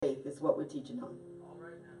is what we're teaching on.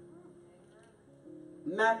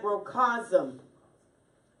 Macrocosm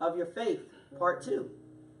of your faith, part 2.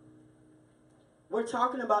 We're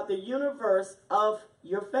talking about the universe of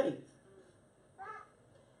your faith.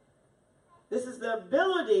 This is the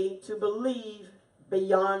ability to believe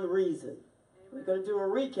beyond reason. We're going to do a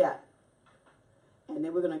recap, and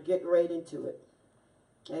then we're going to get right into it.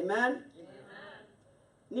 Amen? Amen.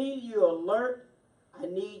 Need you alert. I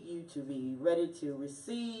need you to be ready to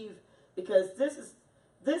receive, because this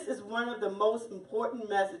is one of the most important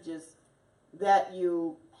messages that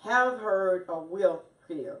you have heard or will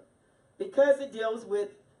hear, because it deals with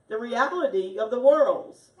the reality of the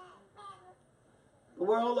worlds. The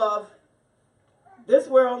world of this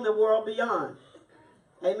world and the world beyond.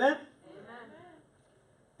 Amen? Amen?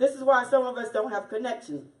 This is why some of us don't have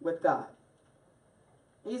connection with God.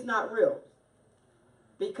 He's not real.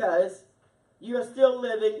 Because you're still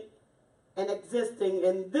living and existing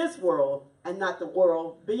in this world and not the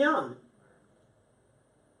world beyond.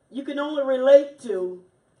 You can only relate to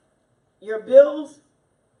your bills,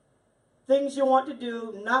 things you want to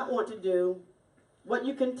do, not want to do, what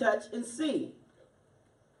you can touch and see.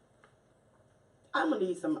 I'm going to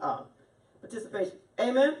need some participation.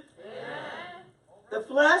 Amen? Amen? The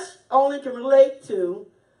flesh only can relate to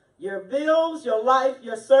your bills, your life,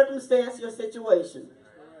 your circumstance, your situation.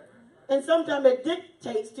 And sometimes it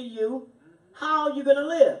dictates to you how you're going to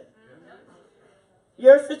live.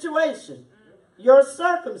 Your situation, your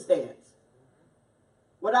circumstance.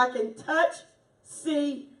 What I can touch,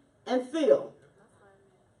 see, and feel.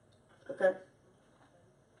 Okay?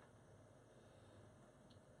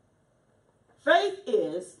 Faith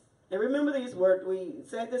is, and remember these words, we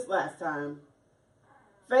said this last time.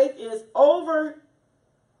 Faith is over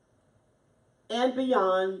and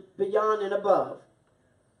beyond, beyond and above.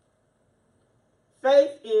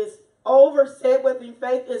 Faith is over, say it with me,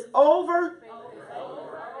 faith is over,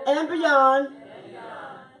 and beyond,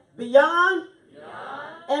 beyond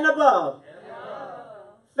and above.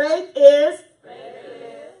 Faith is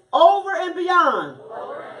over and beyond,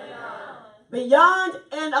 beyond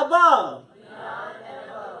and above.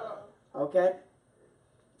 Okay?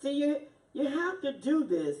 See, you have to do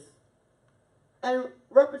this, and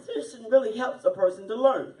repetition really helps a person to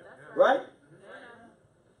learn, right?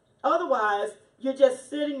 Otherwise, you're just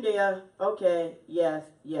sitting there, okay, yes,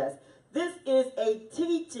 yes. This is a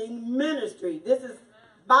teaching ministry. This is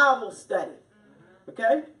Bible study,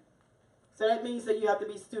 okay? So that means that you have to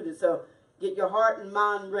be students. So get your heart and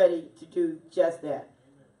mind ready to do just that.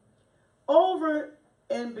 Over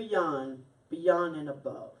and beyond, beyond and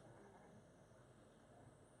above.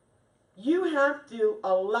 You have to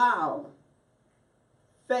allow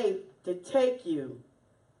faith to take you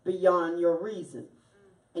beyond your reason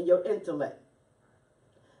and your intellect.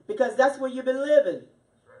 Because that's where you've been living.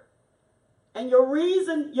 And your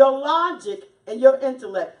reason, your logic, and your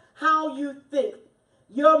intellect, how you think,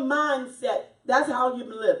 your mindset, that's how you've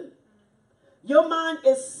been living. Your mind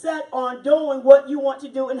is set on doing what you want to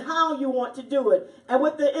do and how you want to do it. And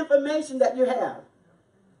with the information that you have,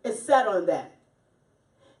 it's set on that.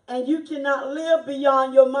 And you cannot live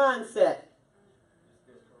beyond your mindset.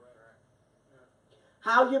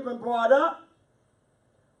 How you've been brought up,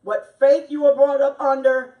 what faith you were brought up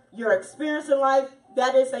under, your experience in life,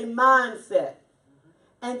 that is a mindset.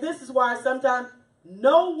 And this is why sometimes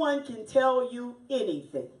no one can tell you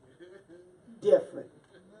anything different.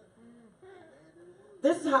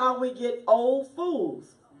 This is how we get old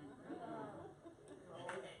fools.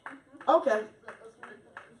 Okay.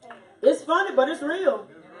 It's funny, but it's real.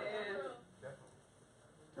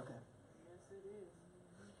 Okay.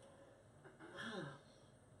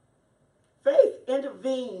 Faith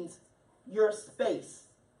intervenes your space.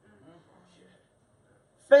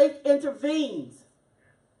 Faith intervenes.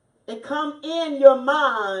 It comes in your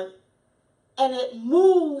mind and it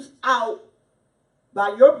moves out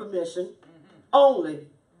by your permission only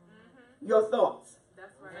your thoughts.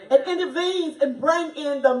 That's right. It intervenes and brings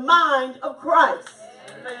in the mind of Christ.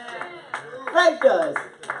 Amen. Faith does.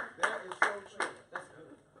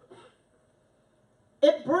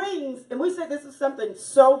 It brings, and we said this is something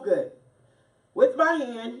so good. With my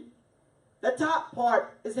hand, the top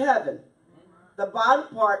part is heaven. The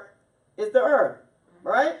bottom part is the earth.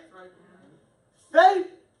 Right? Faith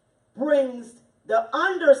brings the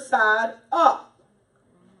underside up.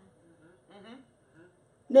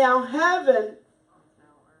 Now heaven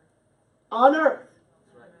on earth.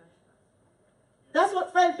 That's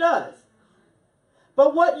what faith does.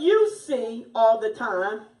 But what you see all the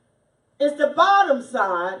time is the bottom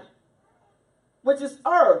side, which is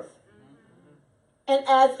earth. And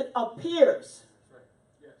as it appears.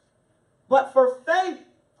 But for faith,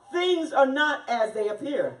 things things are not as they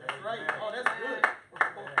appear. That's right. Oh, that's good.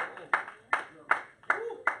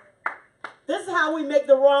 This is how we make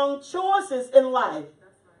the wrong choices in life.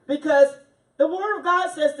 Because the Word of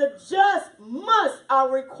God says the just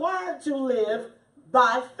are required to live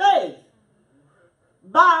by faith.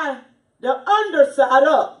 By the underside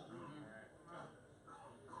up.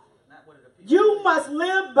 You must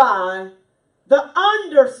live by the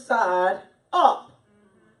underside up.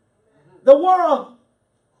 The world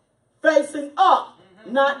facing up,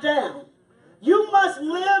 not down. You must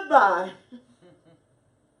live by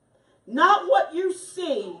not what you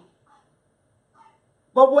see,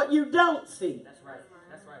 but what you don't see. That's right.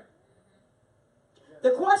 That's right.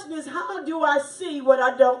 The question is, how do I see what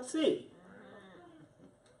I don't see?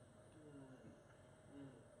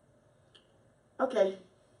 Okay.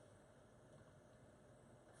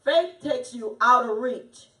 Faith takes you out of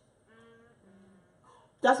reach.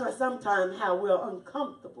 That's why sometimes how we're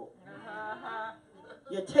uncomfortable.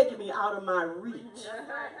 You're taking me out of my reach.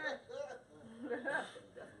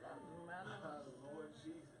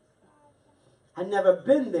 I've never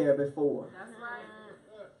been there before.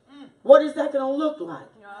 What is that going to look like?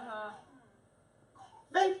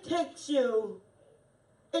 Faith takes you,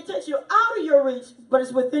 it takes you out of your reach, but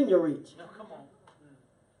it's within your reach. No, come on.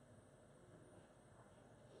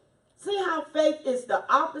 See how faith is the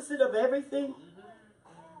opposite of everything?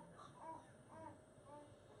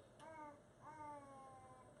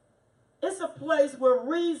 It's a place where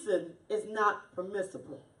reason is not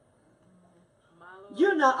permissible.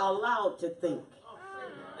 You're not allowed to think.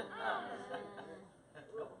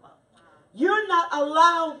 You're not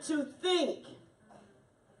allowed to think.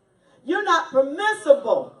 You're not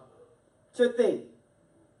permissible to think.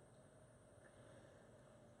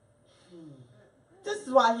 This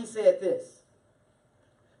is why he said this.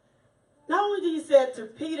 Not only did he say to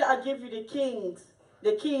Peter, I give you the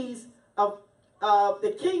keys of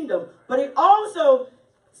the kingdom, but he also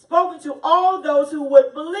spoke to all those who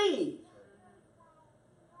would believe.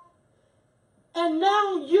 And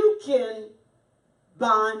now you can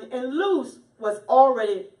bind and loose what's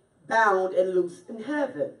already bound and loose in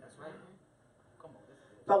heaven. That's right. Come on.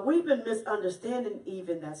 But we've been misunderstanding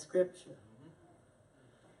even that scripture.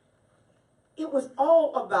 It was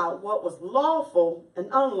all about what was lawful and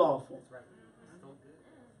unlawful. That's right. So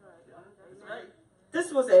good. That's right.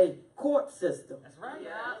 This was a court system. That's right.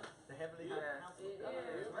 Yeah. The heavenly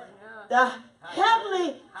The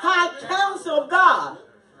heavenly high council of God.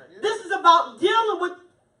 This is about dealing with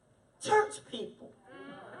church people.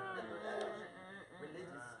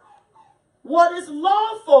 What is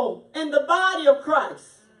lawful in the body of Christ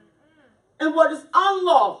and what is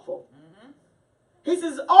unlawful. He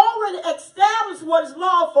says already established what is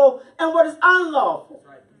lawful and what is unlawful.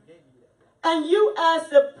 And you as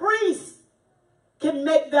the priest can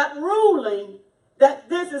make that ruling that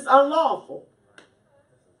this is unlawful.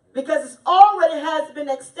 Because it already has been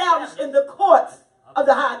established in the courts of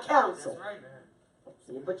the high council.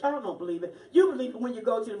 See, but y'all don't believe it. You believe it when you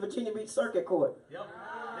go to the Virginia Beach Circuit Court. Yep.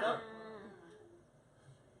 Yep.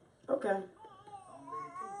 Okay.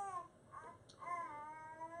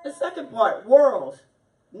 The second part, worlds.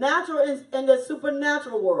 Natural and the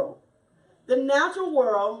supernatural world. The natural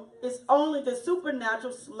world is only the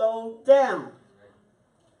supernatural slowed down.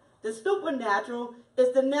 The supernatural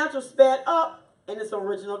is the natural sped up in its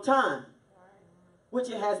original time, which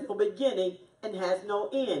it has no beginning and has no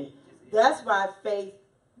end. That's why faith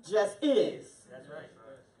just is. That's right.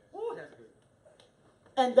 Ooh, that's good.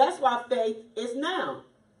 And that's why faith is now.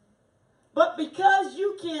 But because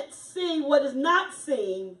you can't see what is not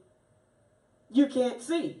seen, you can't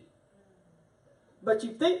see. But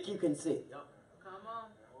you think you can see. Yep. Come on.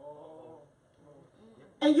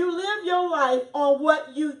 And you live your life on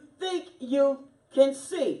what you think you can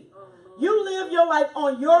see. You live your life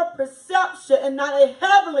on your perception and not a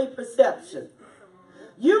heavenly perception.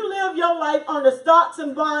 You live your life on the stocks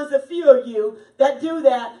and bonds, a few of you that do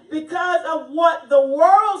that because of what the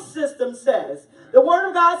world system says. The Word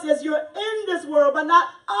of God says you're in this world, but not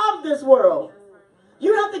of this world.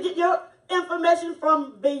 You have to get your information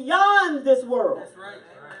from beyond this world. That's right.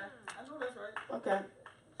 I know that's right. Okay.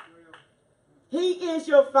 He is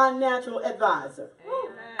your financial advisor.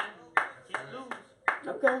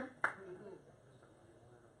 Okay.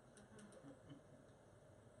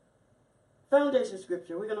 Foundation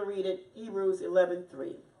scripture. We're going to read it. Hebrews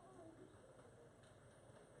 11:3.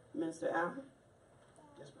 Minister Alvin.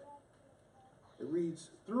 Yes, ma'am. It reads,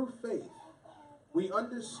 through faith, we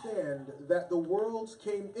understand that the worlds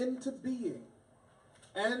came into being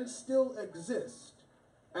and still exist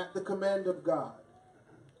at the command of God,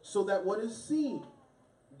 so that what is seen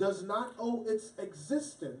does not owe its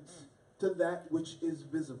existence to that which is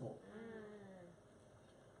visible.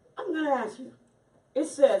 I'm going to ask you. It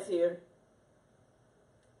says here,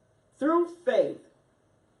 through faith,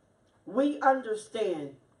 we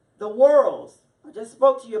understand the worlds. I just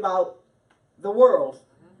spoke to you about the world.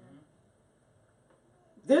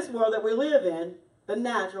 This world that we live in, the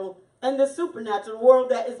natural and the supernatural world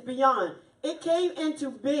that is beyond. It came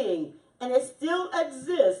into being and it still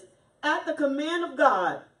exists at the command of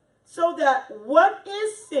God, so that what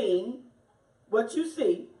is seen, what you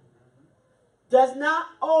see, does not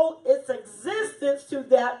owe its existence to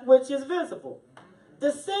that which is visible.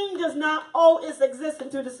 The seen does not owe its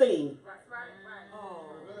existence to the seen.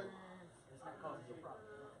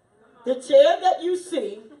 The chair that you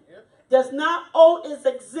see does not owe its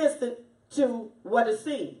existence to what is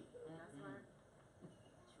seen.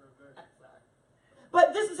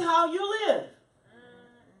 But this is how you live.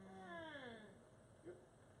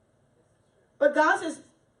 But God says,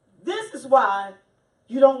 this is why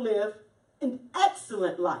you don't live an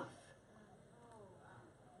excellent life.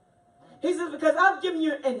 He says, because I've given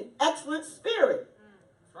you an excellent spirit.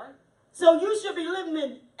 So you should be living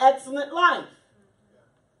an excellent life.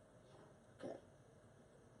 Okay.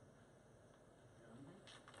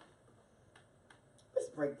 Let's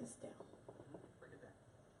break this down.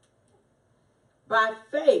 By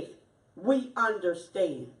faith, we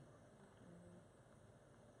understand.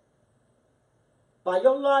 By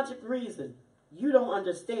your logic reason, you don't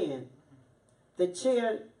understand. The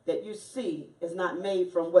chair that you see is not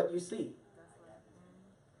made from what you see.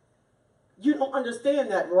 You don't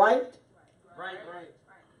understand that, right? Right.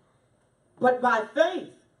 But by faith,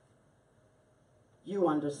 you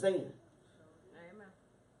understand. Amen.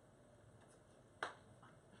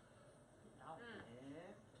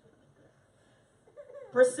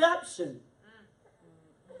 Perception.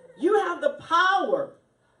 You have the power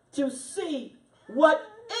to see what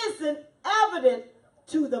isn't evident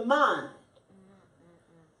to the mind.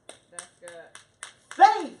 That's good.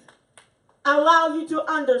 Faith allows you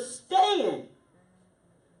to understand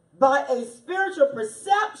by a spiritual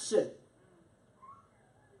perception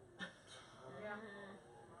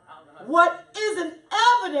what isn't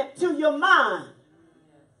evident to your mind.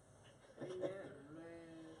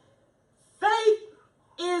 Faith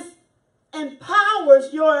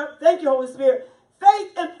empowers your, thank you, Holy Spirit.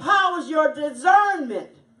 Faith empowers your discernment.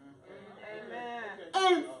 Amen.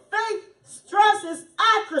 And faith stresses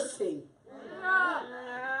accuracy.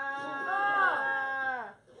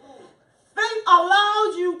 Faith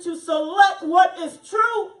allows you to select what is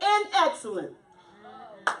true and excellent.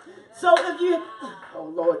 So if you, oh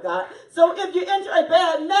Lord God, so if you enter a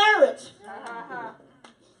bad marriage,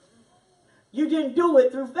 you didn't do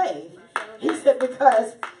it through faith. He said,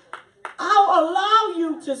 because I'll allow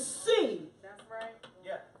you to see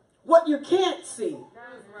what you can't see.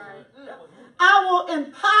 I will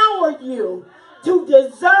empower you to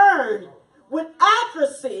discern with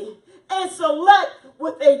accuracy and select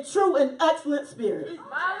with a true and excellent spirit.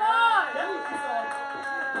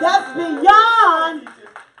 That's beyond,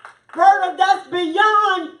 Berta, that's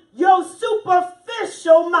beyond your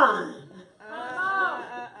superficial mind.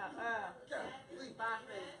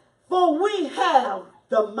 For we have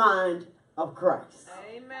the mind of Christ.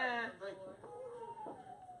 Amen.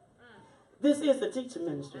 This is the teaching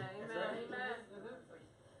ministry. Amen.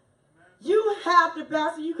 You have to,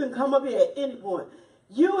 Pastor, you can come up here at any point.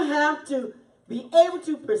 You have to be able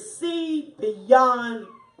to perceive beyond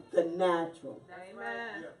the natural.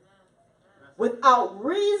 Amen. Without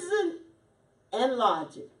reason and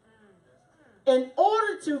logic. In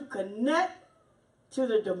order to connect to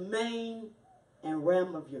the domain and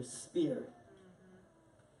realm of your spirit.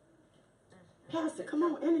 Pastor, come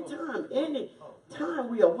on, anytime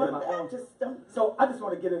we are one Baptist. So I just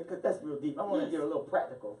want to get it, because that's real deep. I want to get a little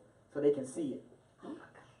practical so they can see it.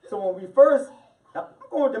 So when we first, I'm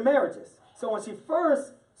going to marriages. So when she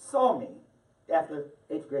first saw me, after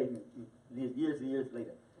 8th grade, years and years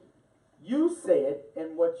later, you said,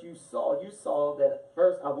 and what you saw that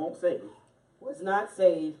first I won't say. Was not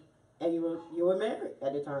saved, and you were married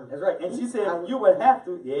at the time. That's right. And she said, you would have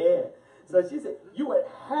to, yeah. So she said, you would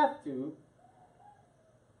have to,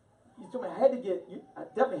 you told me I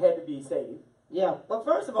definitely had to be saved. Yeah, but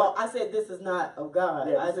first of all, I said this is not of God.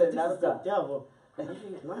 Yeah, I said this not is of the God. devil.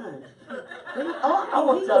 He's lying. He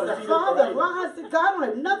want is y'all to the see this father right. of lies. God don't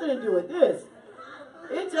have nothing to do with this.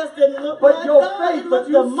 It just didn't look But like your God. faith, It but looked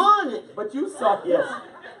you- demonic. But you saw, yes.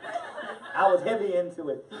 I was heavy into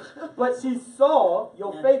it. But she saw,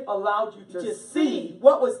 your faith allowed you to To see. see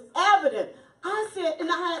what was evident. I said, and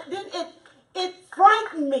then it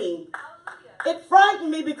frightened me. It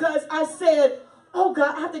frightened me because I said, oh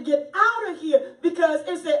God, I have to get out of here because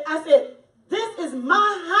I said, this is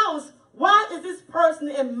my house. Why is this person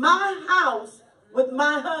in my house with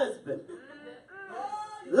my husband?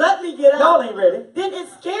 Let me get out. Y'all ain't ready. Then it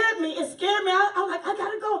scared me. I'm like, I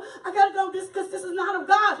gotta go. This because this is not of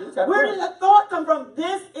God. Where did that thought come from?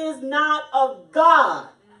 This is not of God.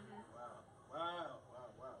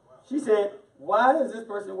 She said, why is this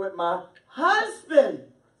person with my husband?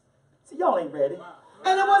 See, y'all ain't ready.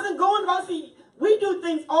 And it wasn't going about, see, we do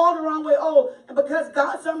things all the wrong way. Oh, and because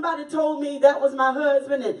God, somebody told me that was my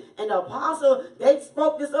husband, and the apostle, they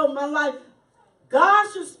spoke this over my life. God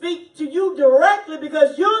should speak to you directly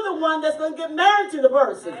because you're the one that's going to get married to the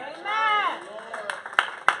person.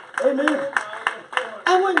 Amen. Amen.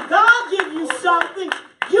 And when God gives you something,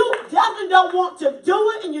 you definitely don't want to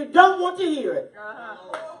do it and you don't want to hear it.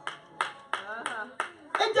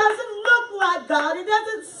 It doesn't look like God. It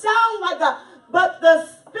doesn't sound like God. But the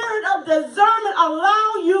spirit of discernment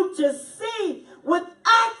allows you to see with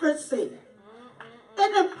accuracy.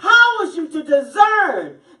 It empowers you to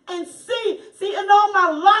discern and see. See, and all my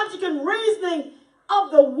logic and reasoning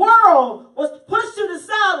of the world was pushed to the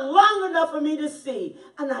side long enough for me to see.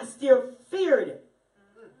 And I still feared it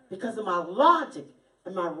because of my logic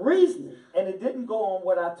and my reasoning. And it didn't go on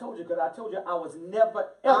what I told you, because I told you I was never,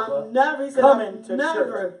 ever coming to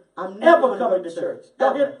church. I'm never coming to church.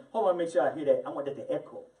 Y'all hear? Hold on, make sure I hear that. I want that to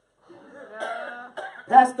echo.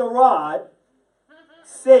 Pastor Rod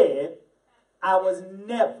said I was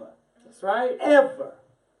never, that's right, ever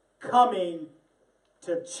coming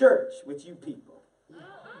to church with you people.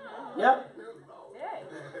 Yep.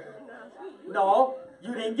 No,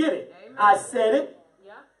 you didn't get it. I said it,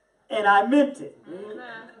 and I meant it.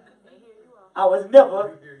 I was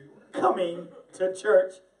never coming to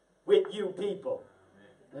church with you people.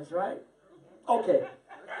 That's right. Okay.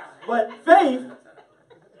 But faith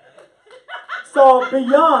saw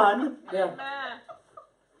beyond,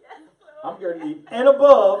 I'm going to leave, and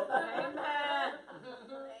above.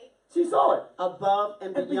 She saw it. Above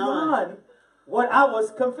and beyond what I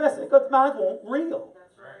was confessing, because mine wasn't real.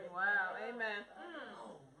 Wow, amen.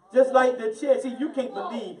 Just like the chair. See, you can't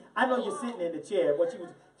believe. I know you're sitting in the chair.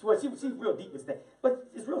 She's real deep with that. But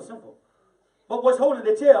it's real simple. But what's holding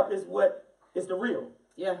the chair up is what is the real.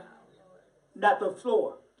 Yeah. Not the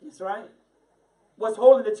floor. That's right. What's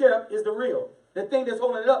holding the chair up is the real. The thing that's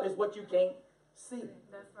holding it up is what you can't see.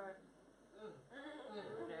 That's right.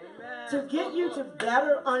 To get you to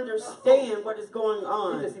better understand what is going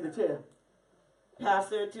on. You just see the chair.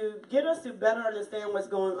 Pastor, to get us to better understand what's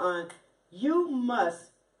going on, you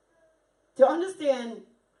must, to understand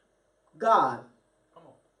God,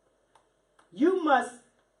 you must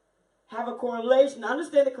have a correlation,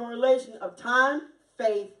 understand the correlation of time,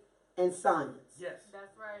 faith, and science. Yes.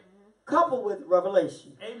 That's right. Coupled with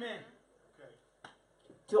revelation. Amen.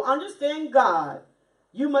 To understand God,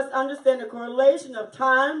 you must understand the correlation of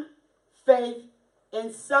time, faith,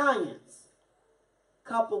 and science,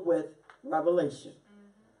 coupled with revelation.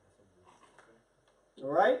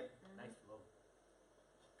 All right?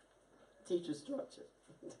 Teacher structure.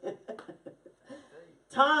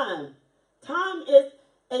 Time. Time is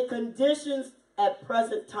a conditions at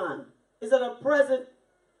present time. It's at a present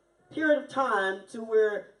period of time to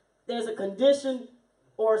where there's a condition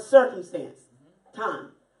or a circumstance.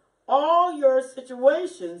 Time. All your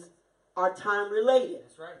situations are time related.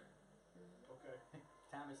 That's right. Okay.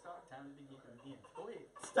 Time to start, time to begin. Go ahead.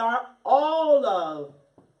 Start all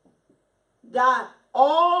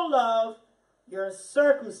of your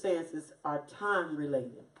circumstances are time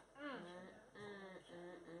related.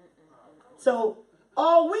 So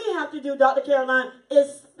all we have to do, Dr. Caroline,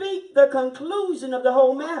 is speak the conclusion of the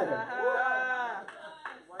whole matter.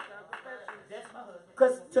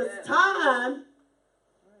 Because time,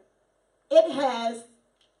 it has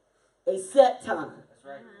a set time. That's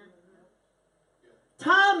right.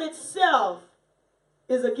 Time itself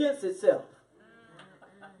is against itself.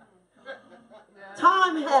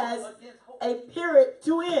 Time has a period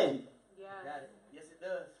to end. Got it. Yes, it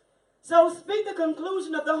does. So speak the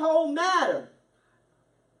conclusion of the whole matter.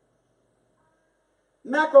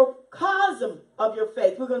 Macrocosm of your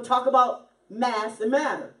faith. We're going to talk about mass and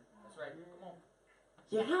matter. That's right. Come on.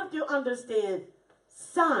 You have to understand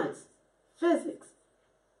science, physics,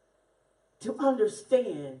 to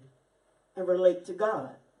understand and relate to God.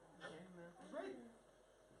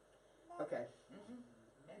 Okay.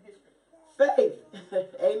 Faith,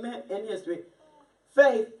 amen, in history.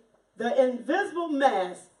 Faith, the invisible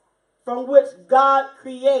mass from which God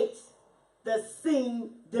creates the seen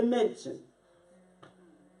dimension.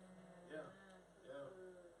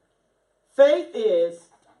 Faith is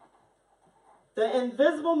the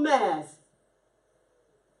invisible mass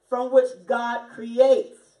from which God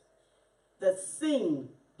creates the seen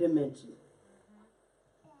dimension.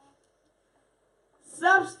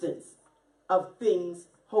 Substance of things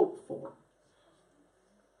hoped for.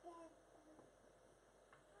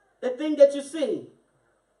 The thing that you see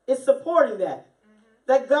is supporting that.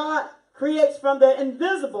 That God creates from the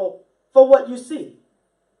invisible for what you see.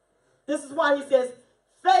 This is why he says,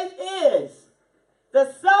 faith is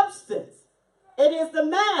the substance. It is the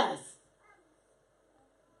mass.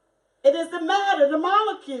 It is the matter, the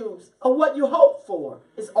molecules of what you hope for.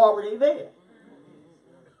 It's already there.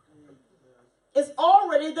 It's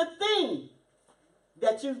already the thing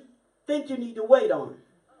that you think you need to wait on.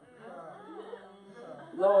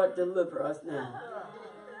 Lord, deliver us now.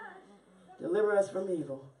 Deliver us from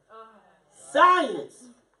evil. Science,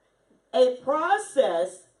 a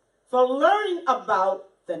process for learning about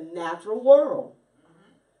the natural world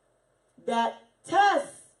that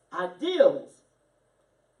tests ideals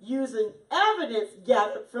using evidence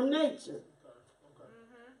gathered from nature.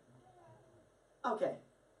 Okay.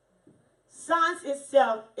 Science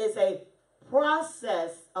itself is a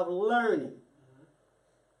process of learning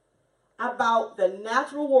about the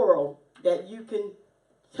natural world that you can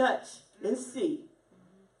touch and see,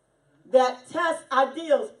 that tests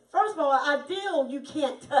ideals. First of all, an ideal you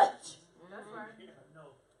can't touch.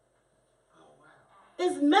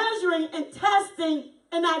 It's measuring and testing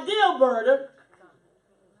an ideal, Berta,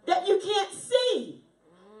 that you can't see.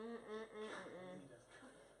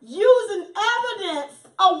 Using evidence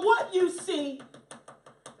of what you see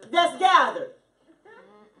that's gathered.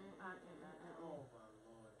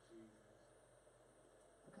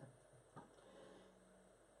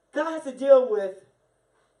 God has to deal with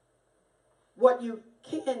what you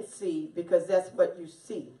can see because that's what you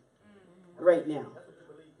see right now.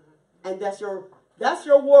 And that's your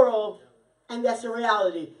world and that's your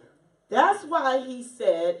reality. That's why he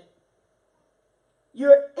said,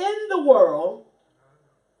 you're in the world,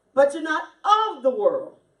 but you're not of the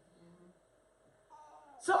world.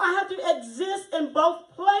 So I have to exist in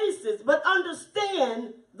both places, but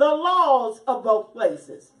understand the laws of both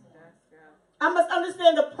places. I must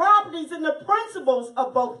understand the properties and the principles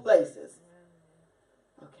of both places.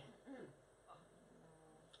 Okay.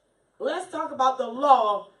 Let's talk about the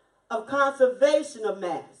law of conservation of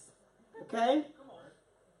mass. Okay?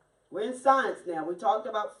 We're in science now. We talked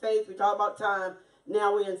about faith. We talked about time.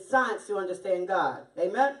 Now we're in science to understand God.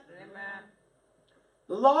 Amen? Amen.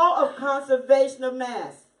 Law of conservation of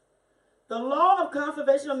mass. The law of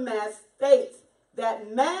conservation of mass states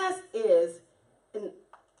that mass is an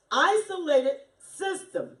isolated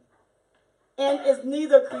system and is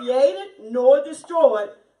neither created nor destroyed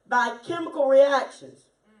by chemical reactions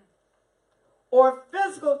or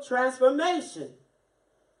physical transformation.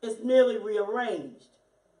 It's merely rearranged.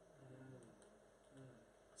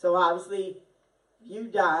 So obviously, you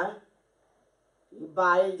die, your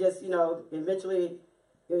body just, eventually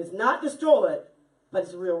it is not destroyed, but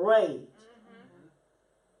it's rearranged.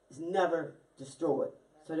 It's never destroyed.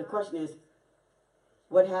 So the question is,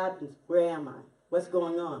 what happens? Where am I? What's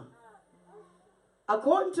going on?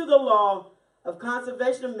 According to the law of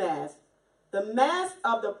conservation of mass, the mass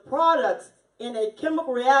of the products in a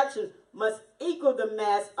chemical reaction must equal the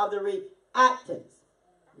mass of the reactants.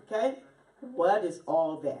 Okay? What is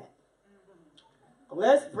all that?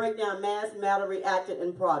 Let's break down mass, matter, reactant,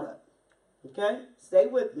 and product. Okay? Stay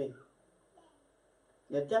with me.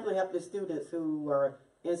 You'll definitely help the students who are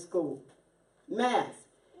in school. Mass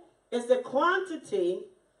is the quantity,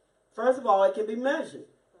 first of all, it can be measured.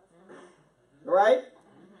 Right?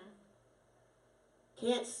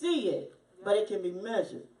 Can't see it, but it can be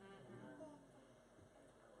measured.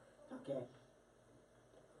 Okay.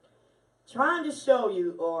 Trying to show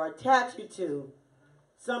you or attach you to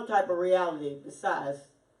some type of reality besides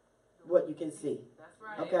what you can see. That's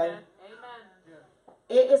right. Okay? Amen. Amen.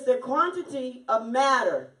 It is the quantity of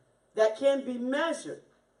matter that can be measured.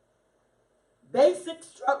 Basic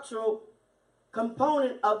structural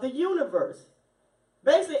component of the universe.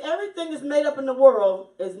 Basically, everything that's made up in the world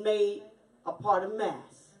is made a part of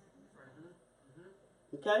mass.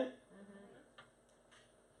 Okay?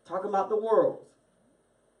 Talking about the world.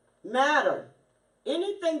 Matter.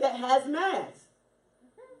 Anything that has mass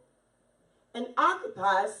and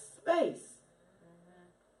occupies space.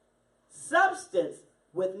 Substance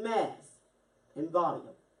with mass and volume.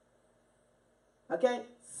 Okay?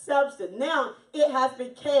 Substance. Now, it has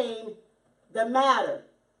become the matter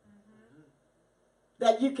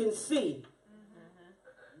that you can see.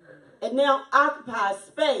 It now occupies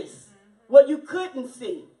space. What you couldn't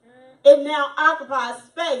see. It now occupies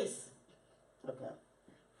space. Okay.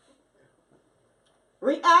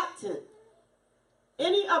 Reactant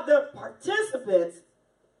any of the participants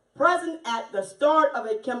present at the start of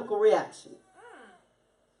a chemical reaction.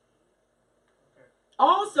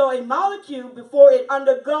 Also, a molecule before it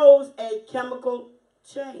undergoes a chemical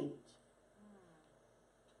change.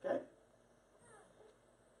 Okay?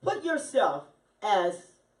 Put yourself as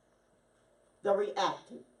the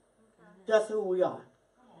reactant. That's who we are.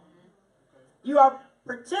 You are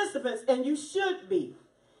participants, and you should be.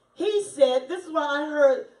 He said, this is why I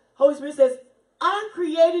heard Holy Spirit says, I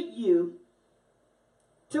created you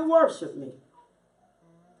to worship me.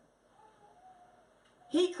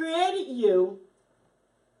 He created you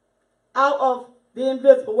out of the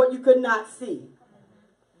invisible, what you could not see,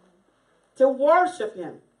 to worship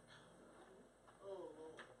him.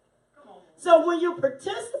 So when you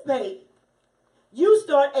participate, you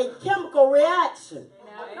start a chemical reaction.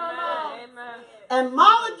 Amen. And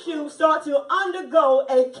molecules start to undergo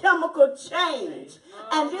a chemical change.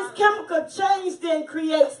 And this chemical change then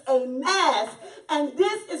creates a mass. And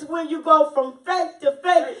this is where you go from faith to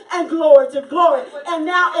faith and glory to glory. And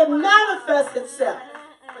now it manifests itself.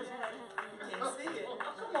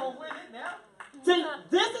 See,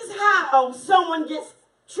 this is how someone gets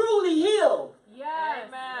truly healed. Yes.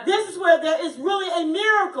 This is where there is really a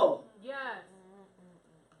miracle. Yes.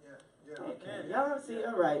 Okay, y'all see,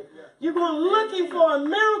 all right. You're going looking for a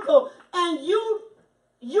miracle, and you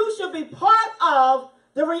should be part of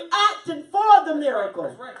the reactant for the miracle.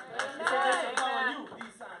 That's right. Amen.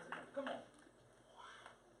 Come on.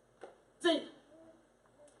 See,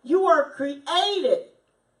 you are created.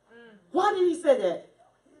 Why did he say that?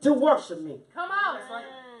 To worship me. Come on. That's right.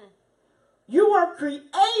 You are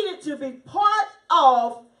created to be part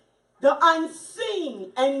of the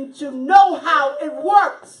unseen and to know how it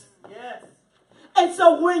works. Yes. And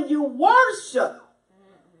so when you worship,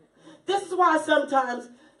 this is why sometimes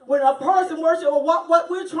when a person worships, or what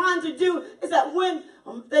we're trying to do is that when,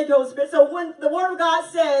 thank you, Holy Spirit, so when the Word of God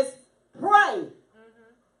says, pray,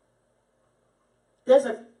 there's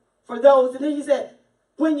a, for those, and then he said,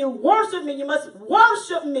 when you worship me, you must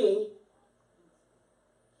worship me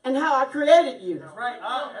and how I created you. That's right.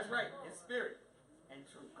 Oh, that's right. In spirit and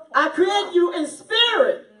truth. I created you in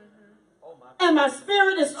spirit, and my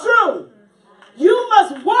spirit is true. You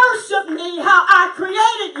must worship me how I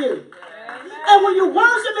created you. And when you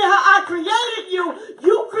worship me how I created you,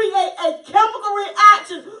 you create a chemical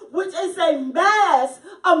reaction, which is a mass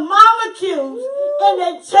of molecules in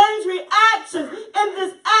a change reaction in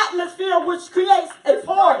this atmosphere, which creates a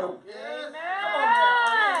portal.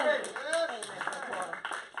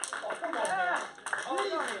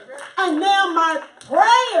 And now my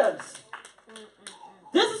prayers.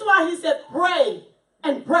 This is why he said pray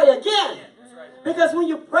and pray again. Because when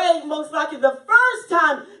you prayed, most likely the first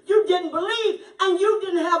time, you didn't believe and you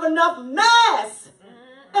didn't have enough mass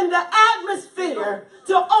in the atmosphere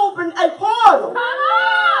to open a portal. Come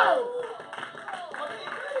on.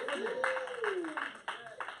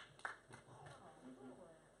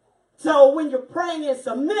 So when you're praying, it's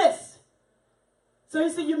a miss. So he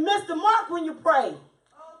said you missed the mark when you pray.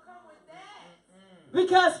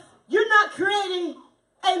 Because you're not creating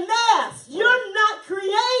a mass. You're not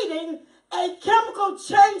creating a chemical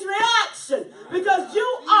change reaction, because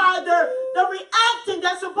you are the reactant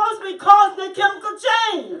that's supposed to be causing the chemical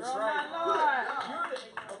change.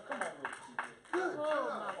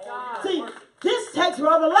 See, this takes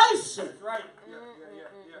revelation.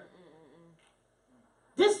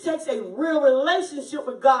 This takes a real relationship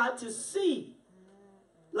with God to see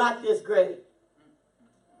like this great.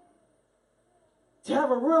 To have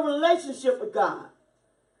a real relationship with God.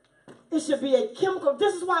 It should be a chemical.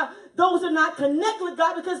 This is why those are not connected with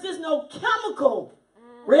God, because there's no chemical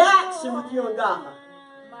reaction with you and God.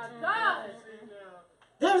 My God.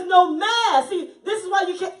 There's no mass. See, this is why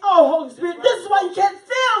you can't, oh, Holy Spirit, this is why you can't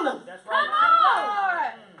feel them. That's Come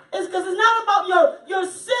right. on. It's because it's not about your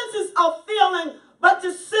senses of feeling, but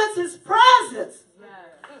to sense his presence. Yes.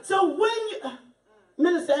 So when you,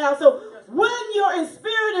 Minister Al, so when you're in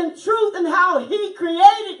spirit and truth and how he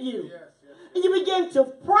created you, and you begin to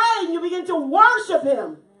pray and you begin to worship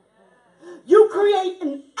him, you create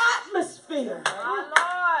an atmosphere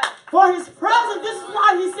for his presence. This is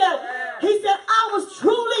why he said, I was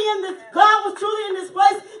truly in this, God was truly in this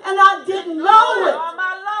place, and I didn't know it. Oh,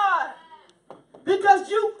 my Lord. Because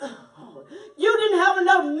you didn't have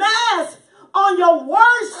enough mass on your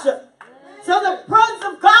worship. So the presence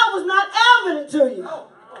of God was not evident to you.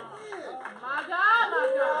 My God, my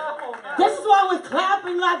God. This is why we're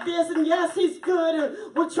clapping like this, and yes, he's good, and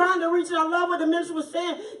we're trying to reach, and I love what the minister was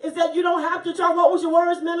saying, is that you don't have to try. What was your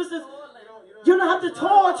words, ministers? You don't have to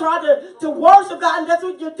toil, try to worship God. And that's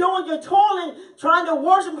what you're doing. You're toiling, trying to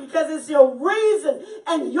worship because it's your reason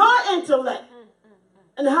and your intellect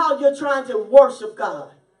and how you're trying to worship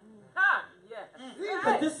God.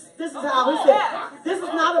 But this is how he said, this is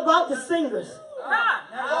not about the singers.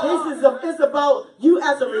 It's about you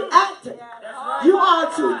as a reactant. You are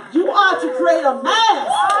to create a mass.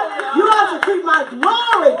 You are to keep my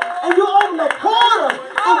glory. And you open the portal.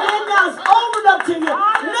 And then now it's opened up to you.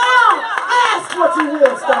 Now ask what you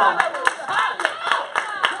will, God.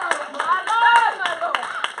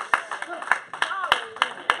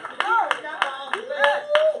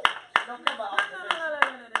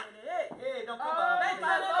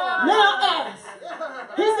 Now ask.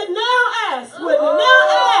 He said, now ask with me. Now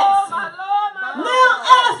ask. Now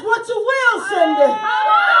ask what you will, Cindy.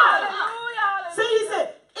 See, he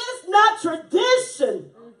said, it's not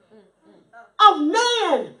tradition of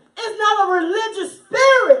man. It's not a religious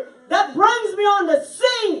spirit that brings me on the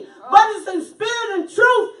scene, but it's in spirit and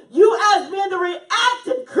truth. You as being the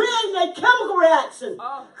reactant, creating a chemical reaction,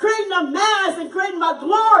 creating a mass and creating my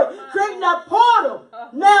glory, creating that portal.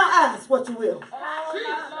 Now ask what you will.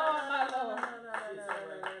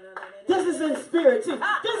 This is in spirit. See,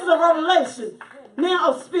 this is a revelation now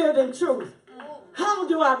of spirit and truth. How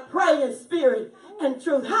do I pray in spirit and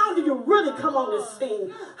truth? How do you really come on the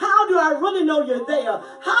scene? How do I really know you're there?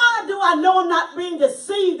 How do I know I'm not being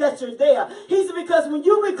deceived that you're there? He said, because when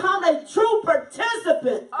you become a true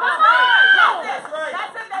participant.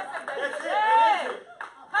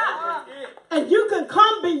 And you can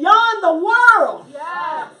come beyond the world.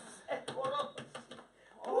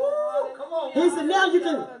 He said, now you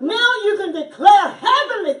can declare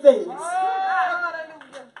heavenly things.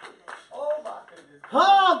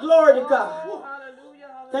 Oh, glory to God.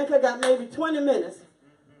 I think I got maybe 20 minutes.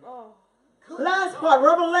 Last part,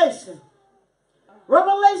 revelation.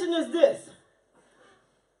 Revelation is this: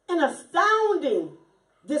 an astounding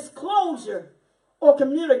disclosure or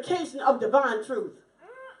communication of divine truth.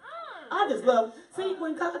 I just love, see,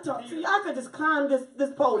 when God talks, see, I could just climb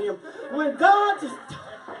this podium. When God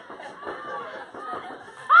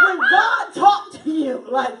talks to you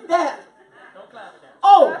like that,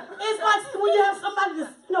 oh, it's like when you have somebody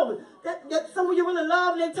that's, you know, that someone you really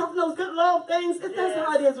love, and they talking those good love things. That's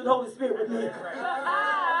how it is with the Holy Spirit with me.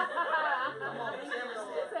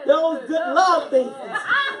 Those good love things.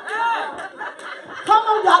 Come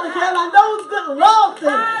on, Dr. Caroline, those good love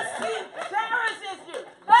things.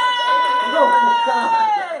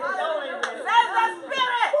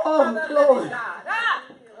 Oh, glory.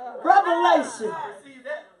 Revelation.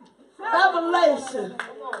 Revelation.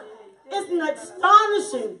 It's an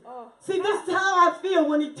astonishing. See, this is how I feel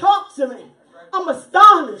when he talks to me. I'm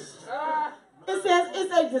astonished. It says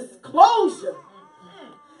it's a disclosure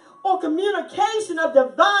or communication of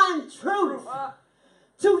divine truth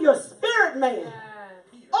to your spirit man,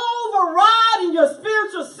 overriding your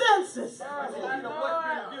spiritual senses.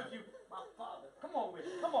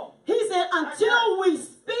 He said, until we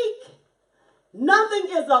speak, nothing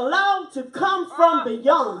is allowed to come from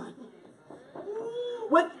beyond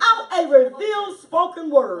without a revealed spoken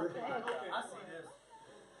word.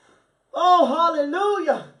 Oh,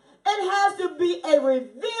 hallelujah. It has to be a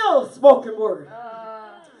revealed spoken word.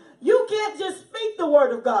 You can't just speak the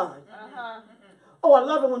word of God. Oh, I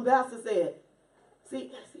love it when Pastor said,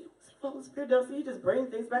 see, Holy Spirit does, he just brings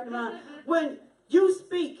things back to mind. When you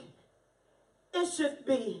speak, it should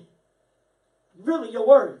be really your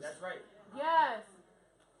words. That's right. Yes.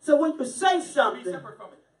 So when you say something,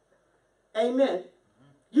 amen,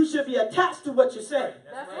 you should be attached to what you say.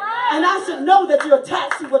 That's right. And I should know that you're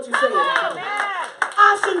attached to what you're saying. Amen.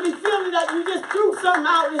 I shouldn't be feeling that you just threw something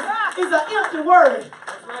out. It's an empty word.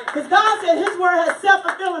 Because God said his word has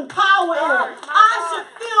self-fulfilling power in it. I should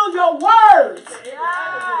feel your words.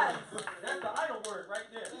 Yes. That's the idle word right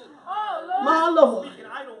there. Oh, Lord. My Lord. Speaking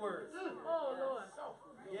idle words. Oh, Lord.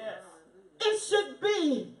 Yes. It should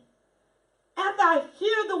be, after I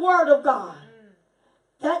hear the word of God,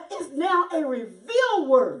 that is now a revealed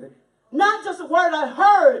word. Not just a word I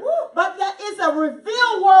heard, but that is a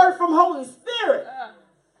revealed word from Holy Spirit.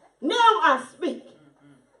 Now I speak.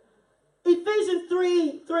 Ephesians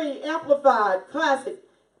 3:3 Amplified Classic,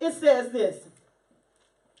 it says this: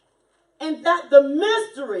 and that the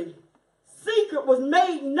mystery secret was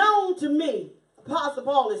made known to me, Apostle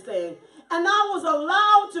Paul is saying, and I was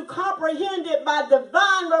allowed to comprehend it by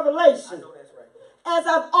divine revelation, as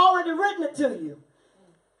I've already written it to you.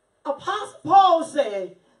 Apostle Paul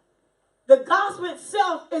saying the gospel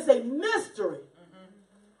itself is a mystery,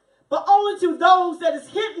 but only to those that it's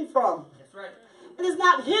hidden from. That's right. It is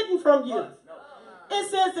not hidden from you. It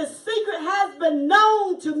says the secret has been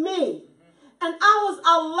known to me, And I was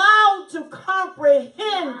allowed to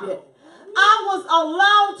comprehend it. I was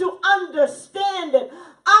allowed to understand it.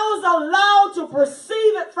 I was allowed to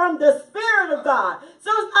perceive it from the Spirit of God.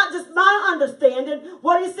 So it's not just my understanding.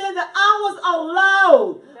 What he said that I was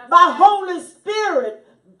allowed by Holy Spirit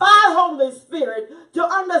to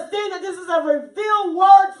understand that this is a revealed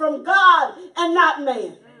word from God and not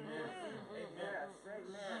man.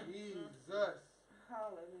 Jesus.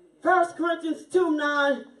 1 Corinthians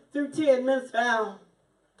 2:9 through 10, Minister Al,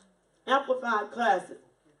 Amplified Classic.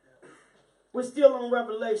 We're still on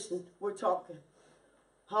Revelation. We're talking.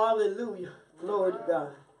 Hallelujah. Glory to God.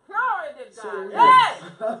 Glory to So, God. yeah.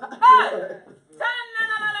 Hey!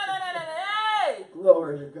 Hey!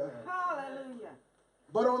 Glory to God. Hallelujah.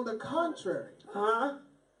 But on the contrary, Huh?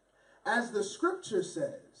 as the scripture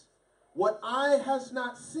says, what eye has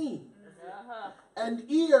not seen and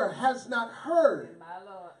ear has not heard My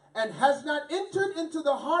Lord. and has not entered into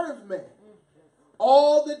the heart of man,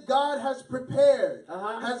 all that God has prepared,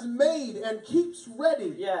 has made, and keeps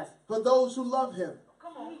ready Yes. for those who love him,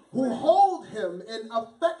 Come on. who hold him in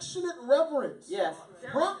affectionate reverence, Yes.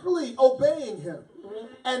 promptly obeying him,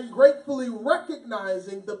 and gratefully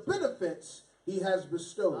recognizing the benefits he has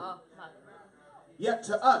bestowed. Yet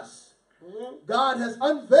to us, God has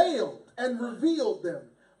unveiled and revealed them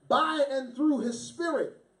by and through his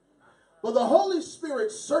Spirit. For the Holy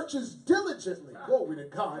Spirit searches diligently, glory to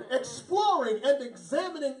God, exploring and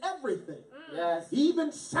examining everything, Yes.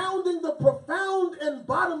 even sounding the profound and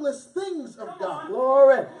bottomless things of God,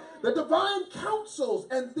 Glory. the divine counsels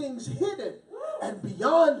and things hidden and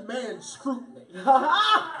beyond man's scrutiny. Glory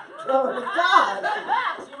to God.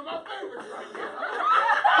 That's one of my favorites right there.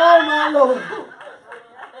 Oh, my Lord.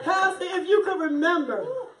 Pastor, if you could remember,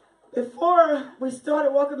 before we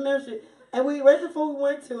started Walking Ministry, and right before we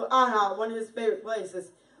went to Aha, one of his favorite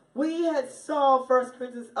places, we had saw 1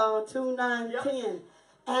 Corinthians 2, 9, 10.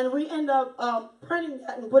 And we ended up printing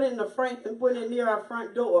that and put it in the frame and put it near our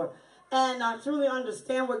front door. And I truly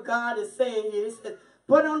understand what God is saying here. He said,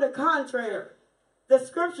 but on the contrary, the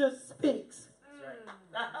scripture speaks.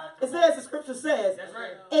 It says, the scripture says, That's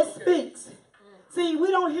right. it speaks. See, we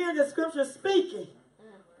don't hear the scripture speaking.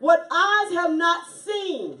 What eyes have not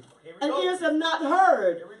seen and ears have not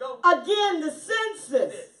heard. Here we go. Again, the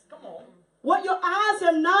senses. Come on. What your eyes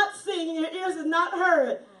have not seen and your ears have not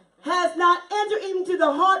heard has not entered into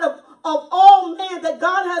the heart of all man that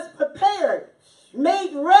God has prepared,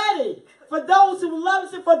 made ready for those who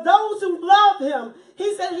love him. For those who love him,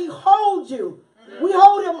 he said he holds you. We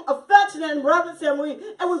hold him affectionate and reverence him, and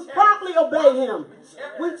we promptly obey him.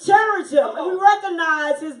 We cherish him, and we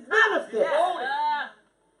recognize his benefit.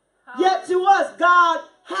 Yet to us, God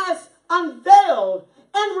has unveiled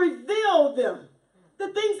and revealed them, the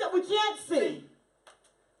things that we can't see,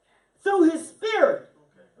 through his Spirit,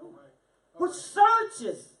 which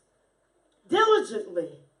searches diligently,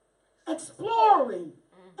 exploring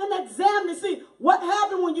and examining. See, what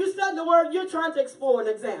happened when you study the word, you're trying to explore and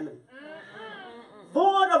examine.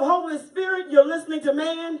 Void of Holy Spirit, you're listening to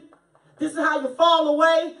man. This is how you fall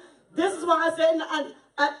away. This is why I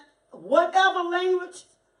said, whatever language,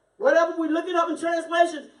 whatever we look it up in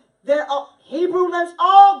translation, there are Hebrew language,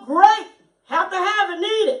 all great. Have to have it,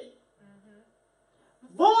 need it.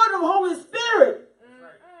 Void of Holy Spirit.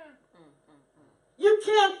 You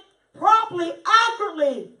can't properly,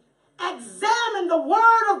 accurately examine the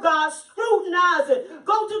word of God, scrutinize it,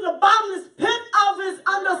 go to the bottomless pit of his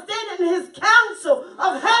understanding, his counsel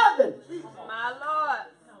of heaven. My Lord.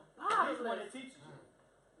 He's the one that teaches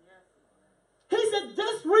you. He said,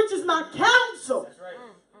 this reaches my counsel. That's right.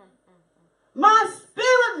 My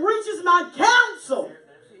spirit reaches my counsel.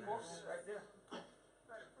 There's the courtroom right there.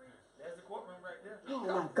 There's the courtroom right there. Oh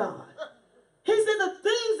my God. He said the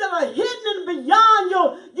things that are hidden and beyond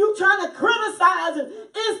you trying to criticize and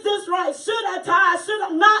is this right? Should I tie? Should I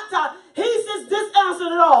not tie? He says this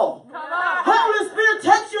answered it all. Holy Spirit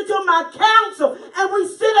takes you to my counsel and we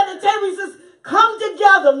sit at the table. He says, come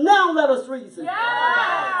together. Now let us reason. Yes.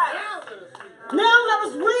 Now let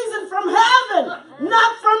us reason from heaven,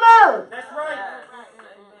 not from earth. That's right.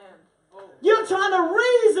 You're trying to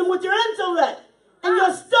reason with your intellect and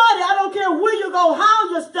your study. I don't care where you go, how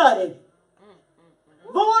you study.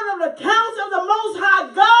 Void of the counsel of the Most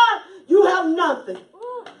High God, you have nothing.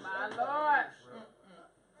 My Lord.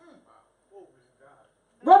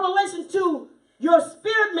 Revelation 2, your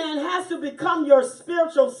spirit man has to become your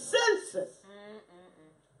spiritual senses.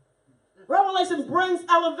 Revelation brings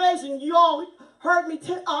elevation. You all heard me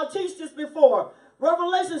teach this before.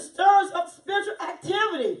 Revelation stirs up spiritual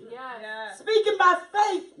activity. Yes. Speaking by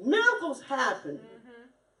faith, miracles happen.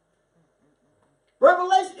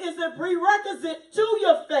 Revelation is a prerequisite to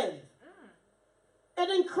your faith. It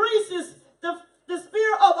increases the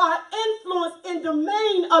sphere of our influence and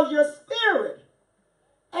domain of your spirit.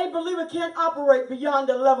 A believer can't operate beyond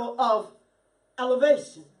the level of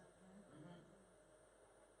elevation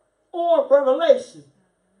or revelation.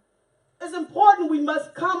 It's important we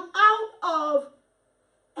must come out of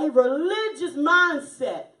a religious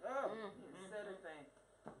mindset.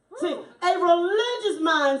 See, a religious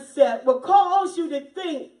mindset will cause you to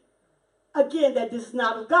think, again, that this is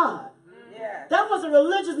not of God. Yes. That was a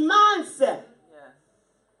religious mindset. Yes.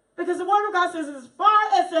 Because the Word of God says, as far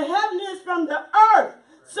as the heaven is from the earth,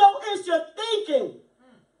 so is your thinking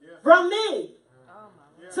from me.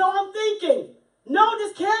 So I'm thinking, no,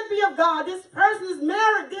 this can't be of God. This person is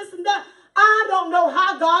married, this and that. I don't know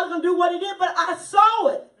how God's going to do what he did, but I saw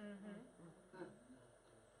it.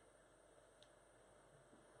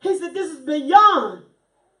 He said, this is beyond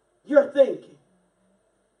your thinking.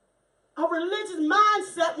 A religious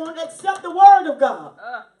mindset won't accept the Word of God.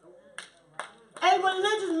 A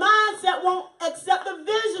religious mindset won't accept the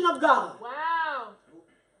vision of God. Wow.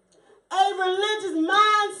 A religious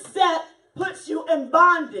mindset puts you in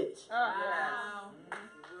bondage. Wow.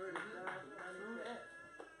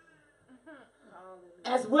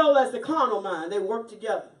 As well as the carnal mind. They work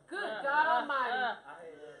together. Good God Almighty.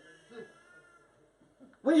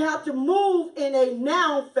 We have to move in a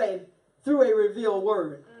now faith through a revealed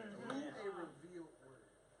word.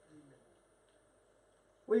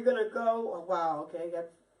 We're going to go, oh, wow, okay, got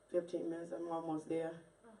 15 minutes, I'm almost there.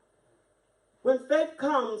 When faith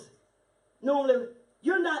comes, normally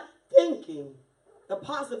you're not thinking the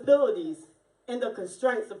possibilities and the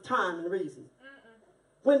constraints of time and reason.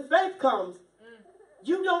 When faith comes,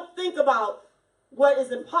 you don't think about what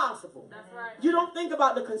is impossible. That's right. You don't think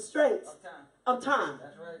about the constraints of time.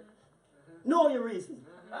 That's right. Nor your reason.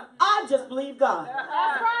 I just believe God. That's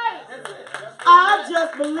right. I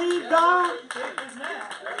just believe God.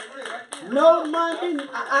 No money.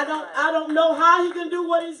 I don't know how he can do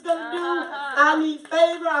what he's going to do. I need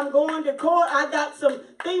favor. I'm going to court. I got some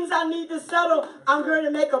things I need to settle. I'm going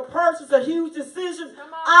to make a purchase, a huge decision.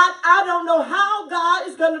 I don't know how God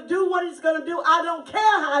is going to do what he's going to do. I don't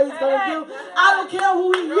care how he's going to do. I don't care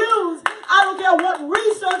who he uses. I don't care what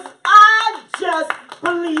resources. I just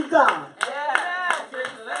believe God. Yes, believe.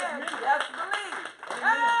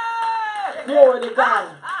 Hey! Glory to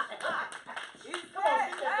God.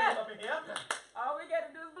 All we got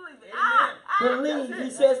to do is believe it. Believe. He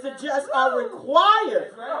says the just are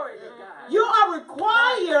required. Glory to God. You are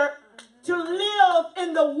required to live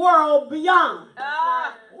in the world beyond.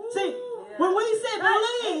 See, when we say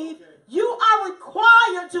believe, you are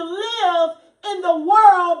required to live in the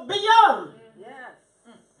world beyond. Yes.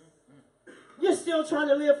 You're still trying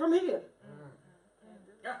to live from here.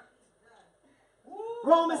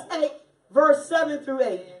 Romans 8, verse 7 through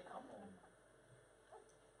 8.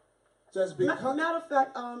 Says, because Matter of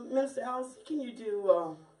fact, Minister Alice, can you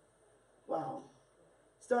do,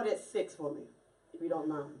 start at 6 for me, if you don't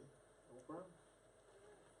mind.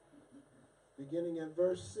 beginning at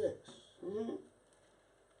verse 6. Mm-hmm.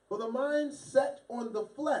 For the mind set on the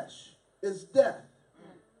flesh is death,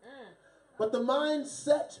 but the mind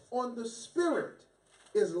set on the spirit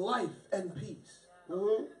is life and peace.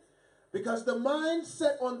 Mm-hmm. Because the mind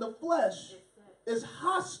set on the flesh is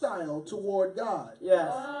hostile toward God.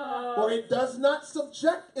 Yes. For it does not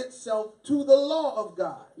subject itself to the law of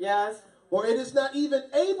God. Yes. For it is not even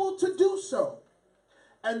able to do so.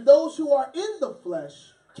 And those who are in the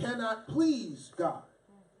flesh cannot please God.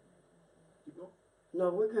 Keep going. No,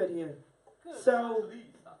 we're good here. So,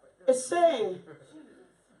 it's saying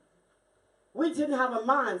we didn't have a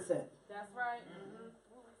mindset. That's right.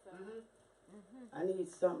 I need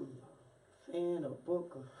something, a fan, a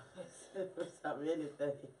book, or something,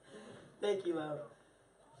 anything. Thank you, love.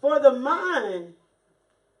 For the mind,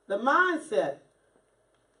 the mindset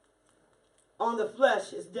on the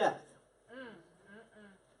flesh is death.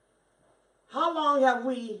 How long have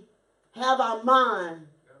we our mind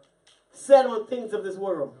set on things of this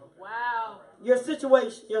world? Wow. Your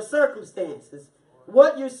situation, your circumstances,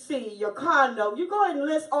 what you see, your car note. You go ahead and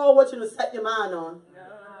list all what you're going to set your mind on.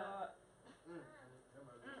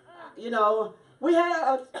 You know, we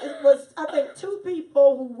had, it was, I think, 2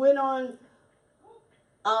 people who went on,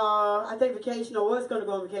 I think vacation, or was going to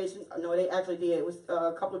go on vacation. No, they actually did. It was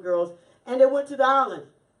a couple of girls. And they went to the island.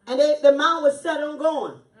 And their mind was set on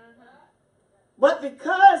going. But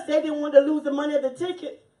because they didn't want to lose the money of the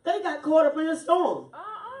ticket, they got caught up in a storm.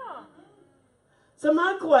 So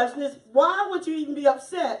my question is, why would you even be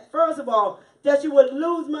upset, first of all, that you would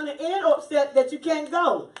lose money and upset that you can't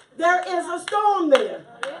go? There is a storm there.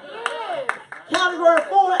 It is. Category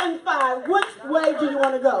 4 and 5. Which way do you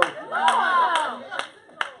want to go? Wow.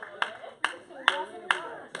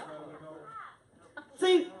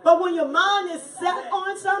 But when your mind is set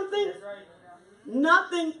on something,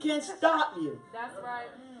 nothing can stop you. That's right.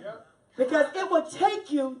 Because it will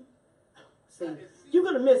take you. See, you're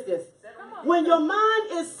going to miss this. When your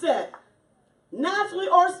mind is set, naturally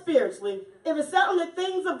or spiritually, if it's set on the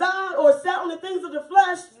things of God or set on the things of the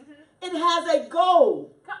flesh, it has a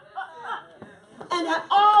goal. And at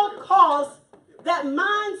all costs, that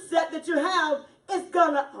mindset that you have is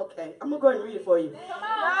gonna, okay, I'm gonna go ahead and read it for you. Come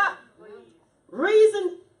on.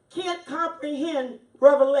 Reason can't comprehend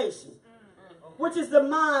revelation, which is the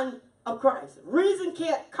mind of Christ. Reason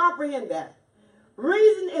can't comprehend that.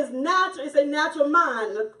 Reason is natural, it's a natural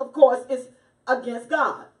mind, and of course, it's against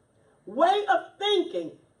God. Way of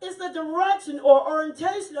thinking is the direction or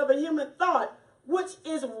orientation of a human thought, which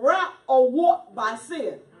is wrapped or warped by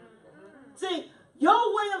sin. See,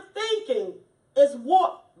 your way of thinking is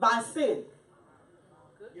warped by sin.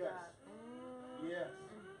 Yes. Yes.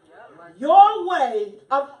 Your way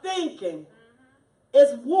of thinking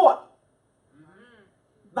is warped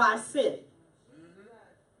by sin.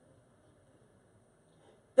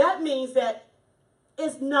 That means that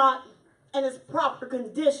it's not in its proper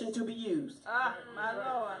condition to be used. Ah, my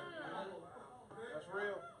Lord. That's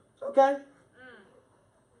real. Okay?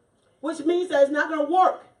 Which means that it's not going to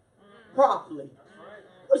work properly.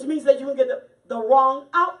 Which means that you can get the wrong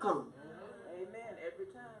outcome. Amen. Every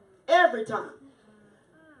time. Every time.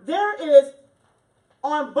 There is,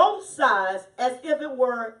 on both sides, as if it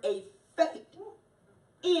were a fate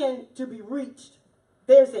end to be reached.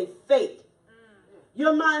 There's a fate.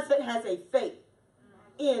 Your mindset has a fate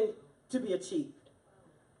end to be achieved.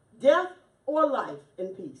 Death or life in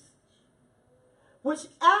peace. Which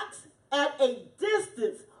acts at a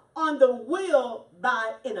distance on the will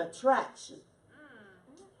by an attraction.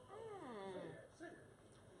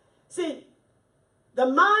 See, the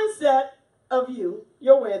mindset of you,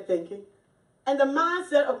 your way of thinking, and the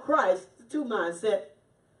mindset of Christ, the two mindsets,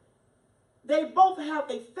 they both have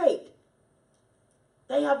a fate.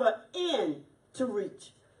 They have an end to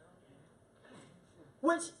reach.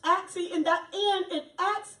 Which actually, in that end, it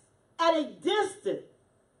acts at a distance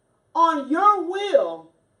on your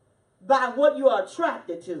will by what you are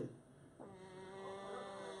attracted to.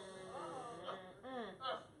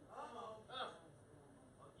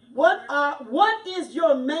 What is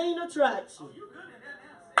your main attraction?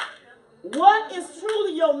 What is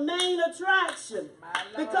truly your main attraction?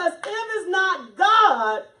 Because if it's not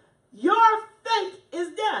God, your fate is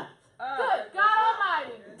death. Good God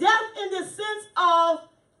Almighty. Death in the sense of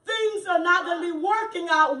things are not going to be working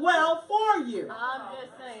out well for you. I'm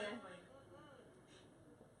just saying.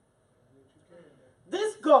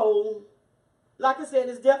 This goal, like I said,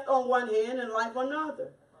 is death on one hand and life on the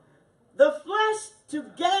other. The flesh to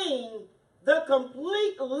gain the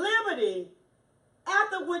complete liberty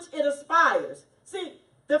after which it aspires. See,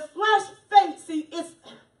 the flesh faith, it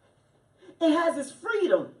has its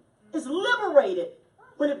freedom. It's liberated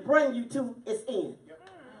when it brings you to its end.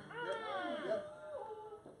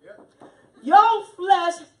 Your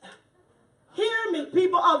flesh, hear me,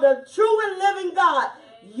 people of the true and living God,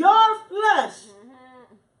 your flesh,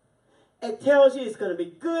 it tells you it's going to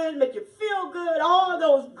be good, make you feel good, all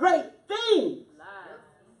those great things.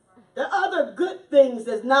 The other good things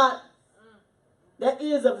that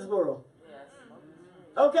is of this world.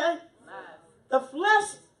 Okay? The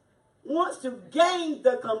flesh wants to gain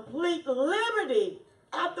the complete liberty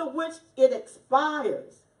after which it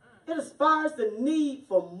expires. It aspires the need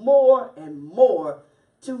for more and more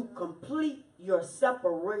to complete your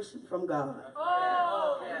separation from God.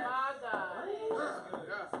 Oh, my God.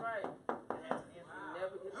 That's right.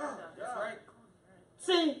 Never get that done. That's right.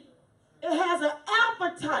 See, it has an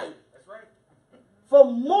appetite for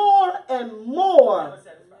more and more.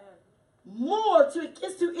 More to it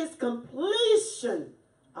gets to its completion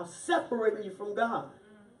of separating you from God.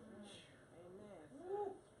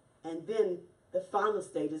 And then the final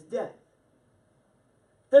state is death.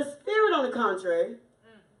 The spirit, on the contrary,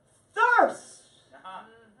 thirsts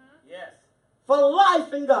for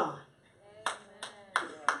life in God.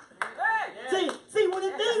 See, when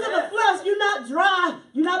the things in the flesh, you're not dry.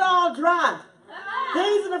 You're not all dry.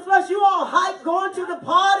 Things in the flesh, you all hype going to the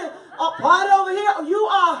party, a party over here. You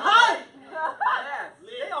are hype.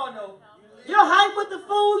 They all know. You're hype with the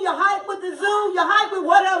food. You're hype with the zoo. You're hype with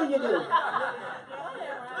whatever you do.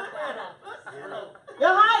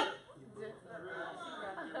 You're hype.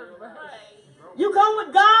 You come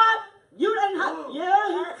with God. You didn't hype.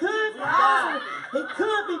 Yeah, he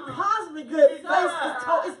could be possibly good.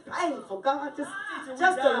 It's painful. God,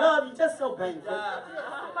 just to love you, just so painful.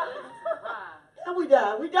 And we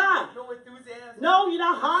die. No enthusiasm. No, you're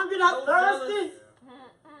not hungry, not thirsty.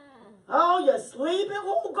 Oh, you're sleeping?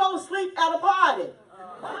 Who goes sleep at a party?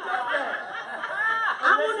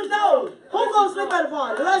 I want to know. Who goes sleep at a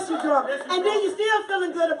party? Unless you're drunk. And then you're still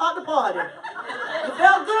feeling good about the party. You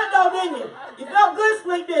felt good though, didn't you? You felt good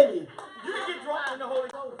sleep, didn't you? You can get drunk in the Holy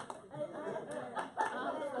Ghost.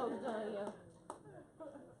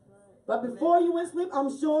 But before you went to sleep, I'm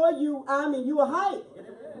sure you were hyped. You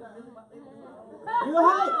were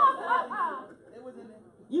hyped.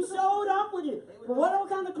 You showed up with you. But whatever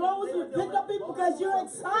kind of clothes you picked up people because you're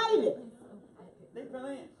excited. They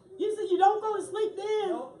playing. You said you don't go to sleep then.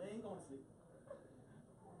 No, they ain't going to sleep.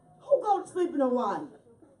 Who go to sleep in Hawaii?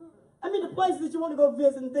 I mean, the places that you want to go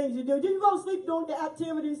visit and things you do. Do you go to sleep during the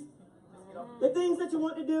activities? The things that you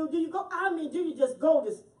want to do? Do you go? I mean, do you just go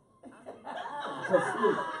to sleep?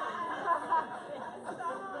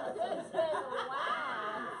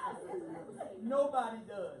 Nobody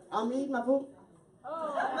does. I'm eating my food.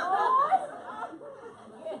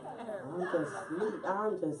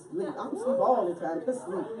 I'm just sleep. I'm sleep all the time. Just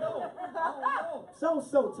sleep.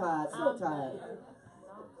 So tired. So tired.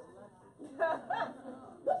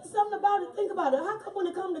 But something about it. Think about it. How come when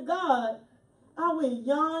it comes to God, are we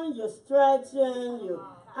yawning, you're stretching,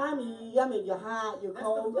 I mean, you're hot, you're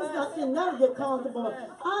cold. It's not, you never get comfortable.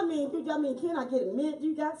 Can I get a mint?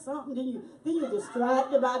 You got something? Then you're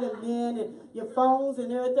distracted by the men and your phones and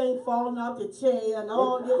everything falling off the chair and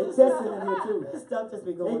all this. They texting in here too. This stuff just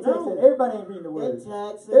be They going texting. on. Everybody ain't reading the They word.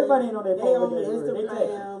 texting. Everybody ain't on their They phone on looking at the word. They Instagram.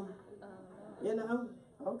 texting. You know?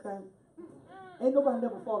 Okay. Ain't nobody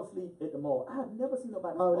never fall asleep at the mall. I've never seen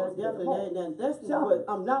nobody Oh, fall that's asleep at the mall. definitely, that's not what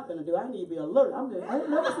I'm not going to do. I need to be alert. I ain't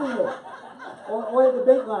never seen that. Or at the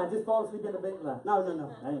bank line, just fall asleep in the bank line. No.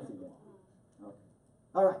 I ain't seen that. Okay.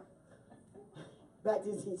 All right. Back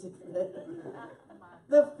to teaching.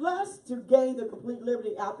 The flesh, to gain the complete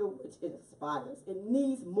liberty after which it aspires, it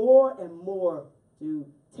needs more and more to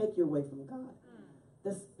take you away from God.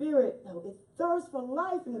 The spirit, though, it thirsts for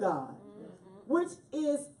life in God, which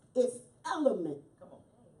is its element.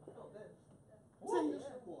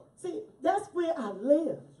 See, that's where I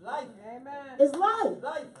live. It's life. Amen. It's life. It's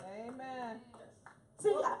life. Amen.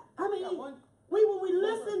 See, when we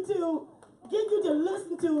listen to, get you to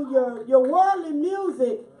listen to your worldly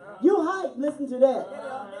music, you hype, listen to that.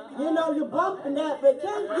 You know, you're bumping that, but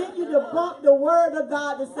can we get you to bump the word of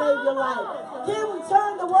God to save your life? Can we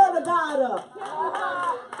turn the word of God up?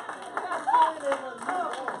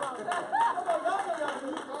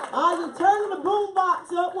 Are you turning the boom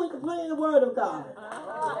box up when you're playing the word of God?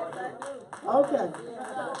 Okay.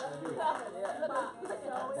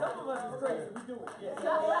 Some of us is crazy. We do it.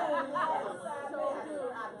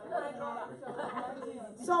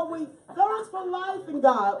 So we thirst for life in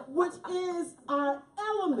God, which is our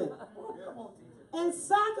element, and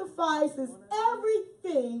sacrifices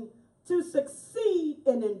everything to succeed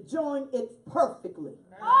in enjoying it perfectly.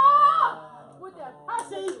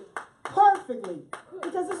 See, perfectly.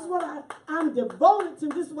 Because this is what I'm devoted to.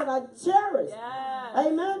 This is what I cherish. Yes.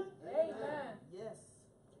 Amen? Amen. Yes.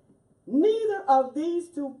 Neither of these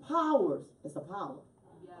two powers, it's a power,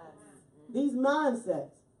 Yes. these mindsets,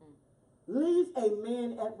 leaves a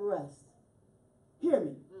man at rest. Hear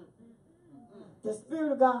me. The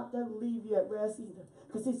Spirit of God doesn't leave you at rest either.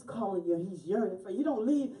 Because he's calling you, he's yearning for you. He don't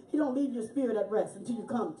leave your spirit at rest until you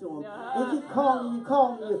come to him. And he keep calling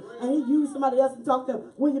you, and he use somebody else to talk to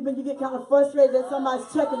him. When you get kind of frustrated that somebody's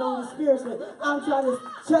checking on you spiritually. I'm trying to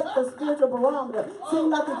check the spiritual barometer.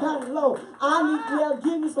 Seems like you're kind of low. I need to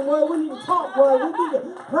give you some word. We need to talk word. We need to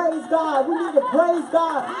praise God. We need to praise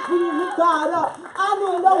God. We need to lift God up. I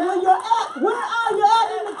need to know where you're at. Where are you at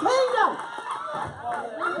in the kingdom?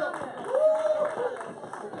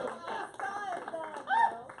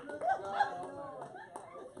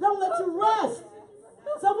 Don't let you rest.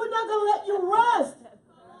 So we're not going to let you rest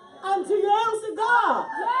until you answer God,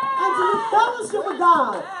 until you fellowship with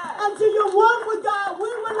God, until you're one with God. We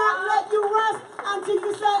will not let you rest until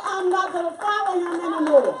you say, I'm not going to follow him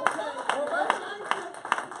anymore.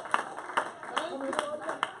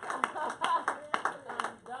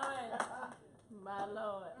 My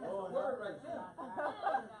Lord.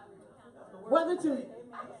 Whether to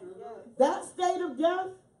that state of death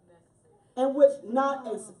in which not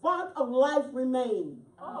a spark of life remains,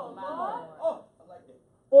 Oh, my Lord. Oh, I like that.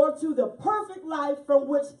 or to the perfect life from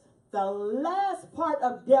which the last part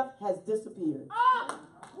of death has disappeared.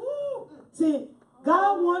 Woo! See,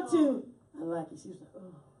 God wants to, I like it. She was like,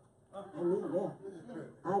 oh, I need that.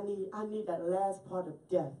 I need that last part of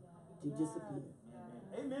death to disappear.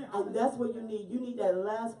 Amen. And that's what you need. You need that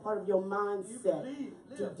last part of your mindset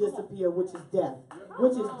to disappear, which is death.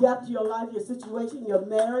 Which is death to your life, your situation, your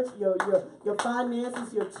marriage, your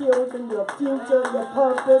finances, your children, your future, your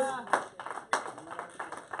purpose.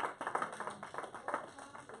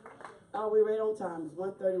 Oh, we're right on time. It's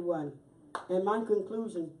 1:31. And my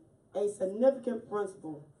conclusion, a significant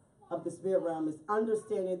principle of the spirit realm is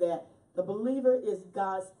understanding that the believer is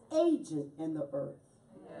God's agent in the earth.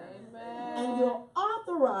 Amen. And you're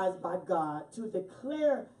authorized by God to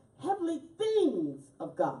declare heavenly things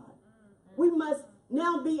of God. We must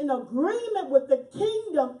now be in agreement with the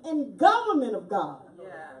kingdom and government of God. Yes.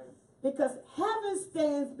 Because heaven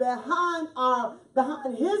stands behind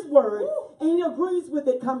his word, and he agrees with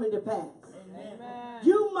it coming to pass. Amen.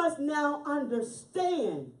 You must now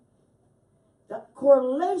understand the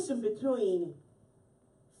correlation between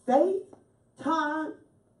faith, time,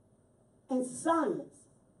 and science,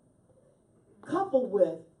 coupled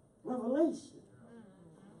with revelation.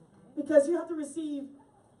 Because you have to receive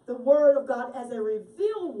the word of God as a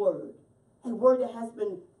revealed word, a word that has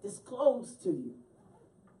been disclosed to you.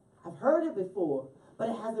 I've heard it before, but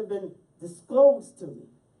it hasn't been disclosed to me.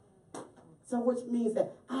 So which means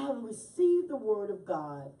that I haven't received the word of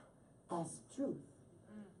God as truth.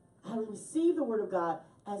 I haven't received the word of God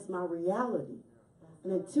as my reality.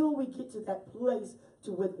 And until we get to that place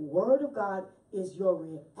to where the word of God is your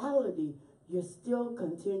reality, you're still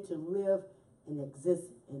continue to live and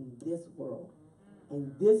exist in this world.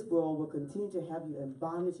 And this world will continue to have you in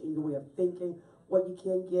bondage in your way of thinking. What you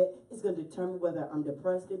can get is going to determine whether I'm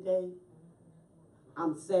depressed today,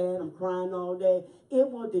 I'm sad, I'm crying all day. It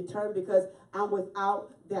will determine because I'm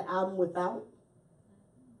without, that I'm without.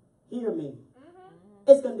 Hear me.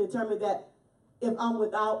 It's going to determine that if I'm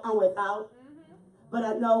without, I'm without. But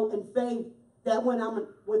I know in faith that when I'm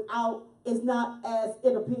without, it's not as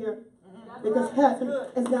it appears. Because heaven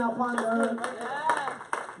is now upon the earth.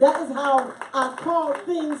 That is how I call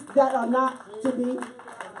things that are not to be.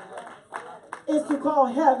 Is to call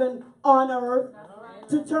heaven on earth.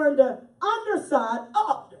 To turn the underside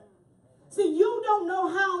up. See, you don't know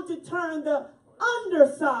how to turn the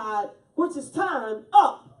underside, which is time,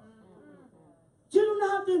 up.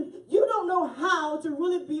 You don't know how to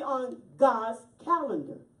really be on God's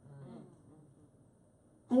calendar.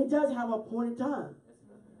 And he does have a appointed time.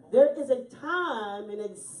 There is a time and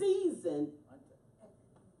a season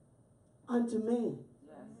unto man.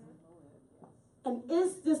 And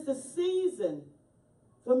it's just the season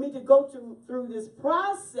for me to go through this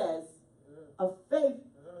process of faith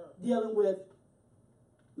dealing with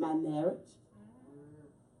my marriage.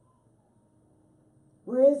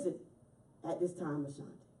 Where is it at this time,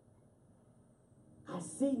 Ashanti? I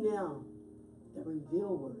see now the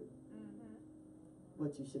revealed word,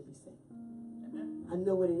 what you should be saying. I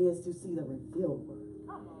know what it is to see the revealed word.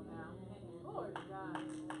 Come on now. Glory to God.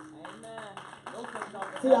 Amen.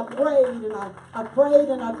 See, I prayed and I prayed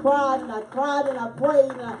and I cried and I cried and I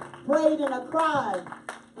prayed and I prayed and I cried.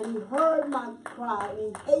 And he heard my cry and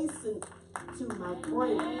he hastened to my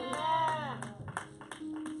prayer.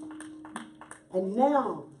 And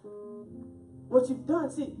now, what you've done,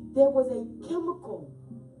 see, there was a chemical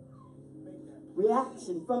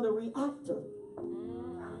reaction from the reactor.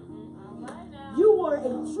 You were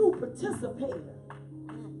a true participator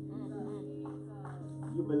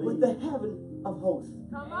with the heaven of hosts.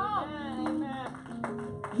 Come on. Amen.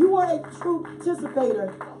 You were a true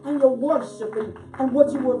participator in your worship and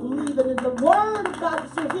what you were believing in the word of God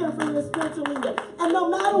that you're hearing from your spiritual leader. And no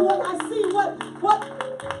matter what I see, what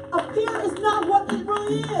appears is not what it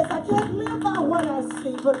really is. I can't live by what I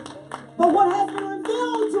see, but what has been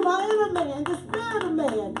revealed to my inner man, the spirit of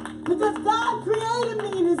man. Because God created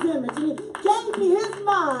me in his image and he gave me his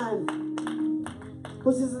mind,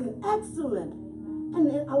 which is an excellent, and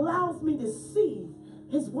it allows me to see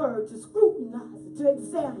his word, to scrutinize it, to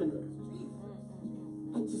examine it,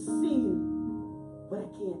 and to see what I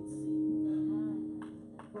can't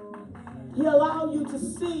see. He allows you to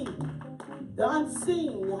see the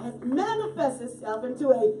unseen that has manifested itself into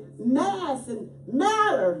a mass and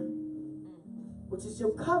matter, which is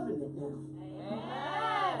your covenant now.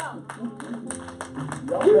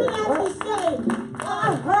 You can actually say,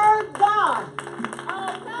 I heard God.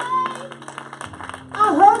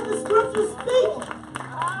 I heard the scripture speak.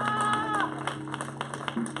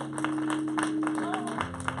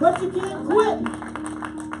 But you can't quit.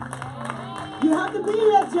 You have to be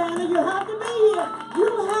here, Janet. You have to be here.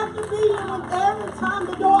 You have to be here when every time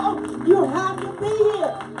the door opens. You have to be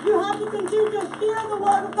here. You have to continue to hear the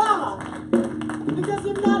word of God. Because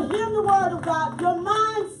if you're not hearing the word of God, your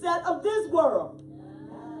mindset of this world,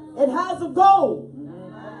 it has a goal.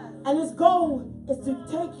 And its goal is to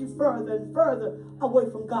take you further and further away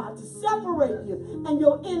from God, to separate you. And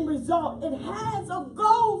your end result, it has a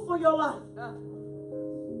goal for your life.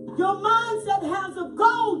 Your mindset has a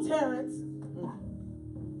goal, Terrence.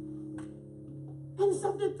 And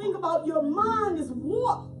something to think about. Your mind is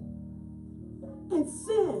warped. And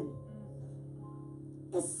sin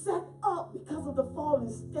is set up because of the fallen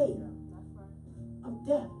state of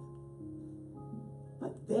death.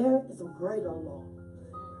 But there is a greater law.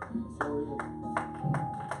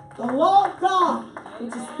 The law of God,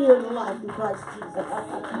 which is spirit and life in Christ Jesus.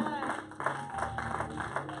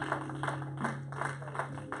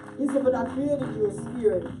 He said, but I created you in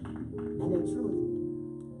spirit and in truth.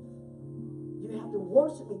 You have to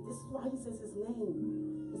worship me. This is why he says his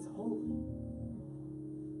name is holy.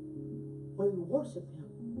 When we worship him,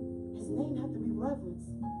 his name has to be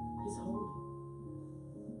reverenced. He's holy.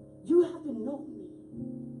 You have to know me,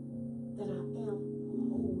 that I am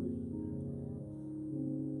holy.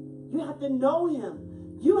 You have to know him.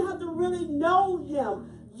 You have to really know him.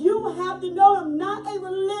 You have to know him, not a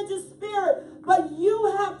religious spirit, but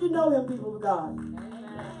you have to know him, people of God.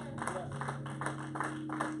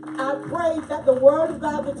 I pray that the word of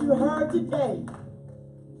God that you heard today,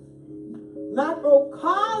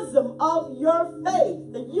 macrocosm of your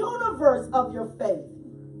faith, the universe of your faith,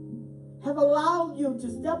 have allowed you to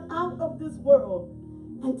step out of this world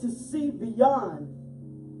and to see beyond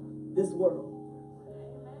this world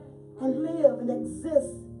and live and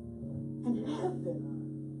exist in heaven.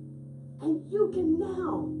 And you can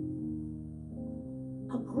now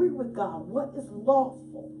agree with God what is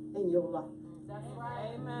lawful in your life. That's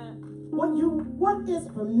right. Amen. What is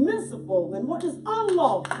permissible and what is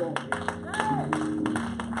unlawful.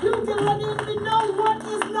 You can let the enemy know what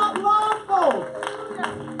is not lawful.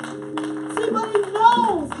 See, but he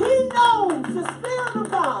knows the Spirit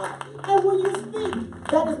of God. And when you speak,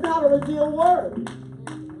 that is not a revealed word.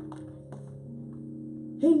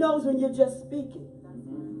 He knows when you're just speaking.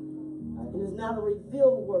 It is not a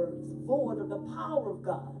revealed word. It's void of the power of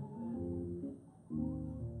God.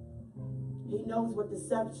 He knows what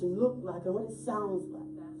deception looks like and what it sounds like.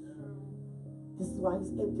 This is why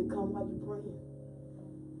he's able to come while you're praying.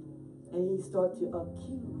 And he starts to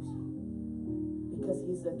accuse you. Because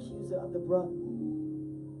he's the accuser of the brother.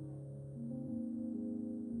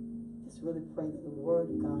 Just really pray that the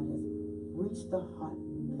word of God has reached the heart.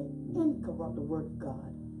 The incorruptible word of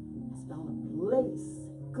God has found a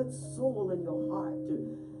place, good soul in your heart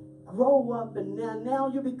to grow up. And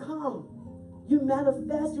now you become, you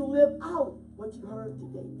manifest, you live out what you heard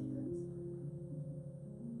today, parents.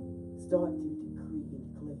 Start to decree and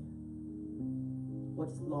declare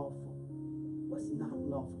what's lawful, what's not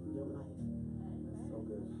lawful in your life. So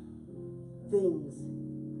good. Things,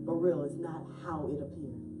 for real, is not how it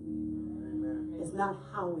appears. Amen. It's not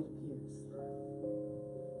how it appears.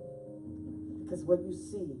 Because what you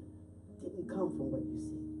see didn't come from what you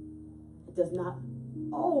see. It does not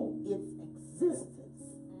owe its existence.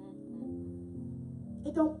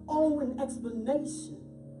 It don't owe an explanation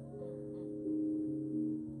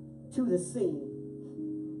to the scene.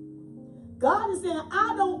 God is saying,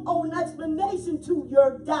 I don't owe an explanation to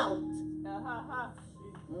your doubt.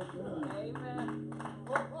 Amen.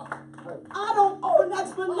 I don't owe an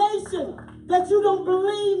explanation that you don't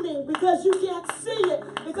believe me because you can't see it.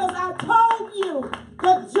 Because I told you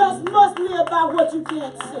that just must live by what you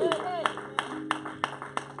can't see.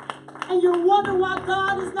 And you wonder why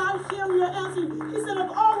God is not hearing your answer. He said,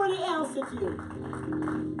 I've already answered you.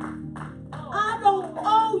 I don't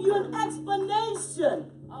owe you an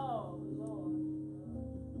explanation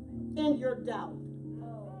in your doubt.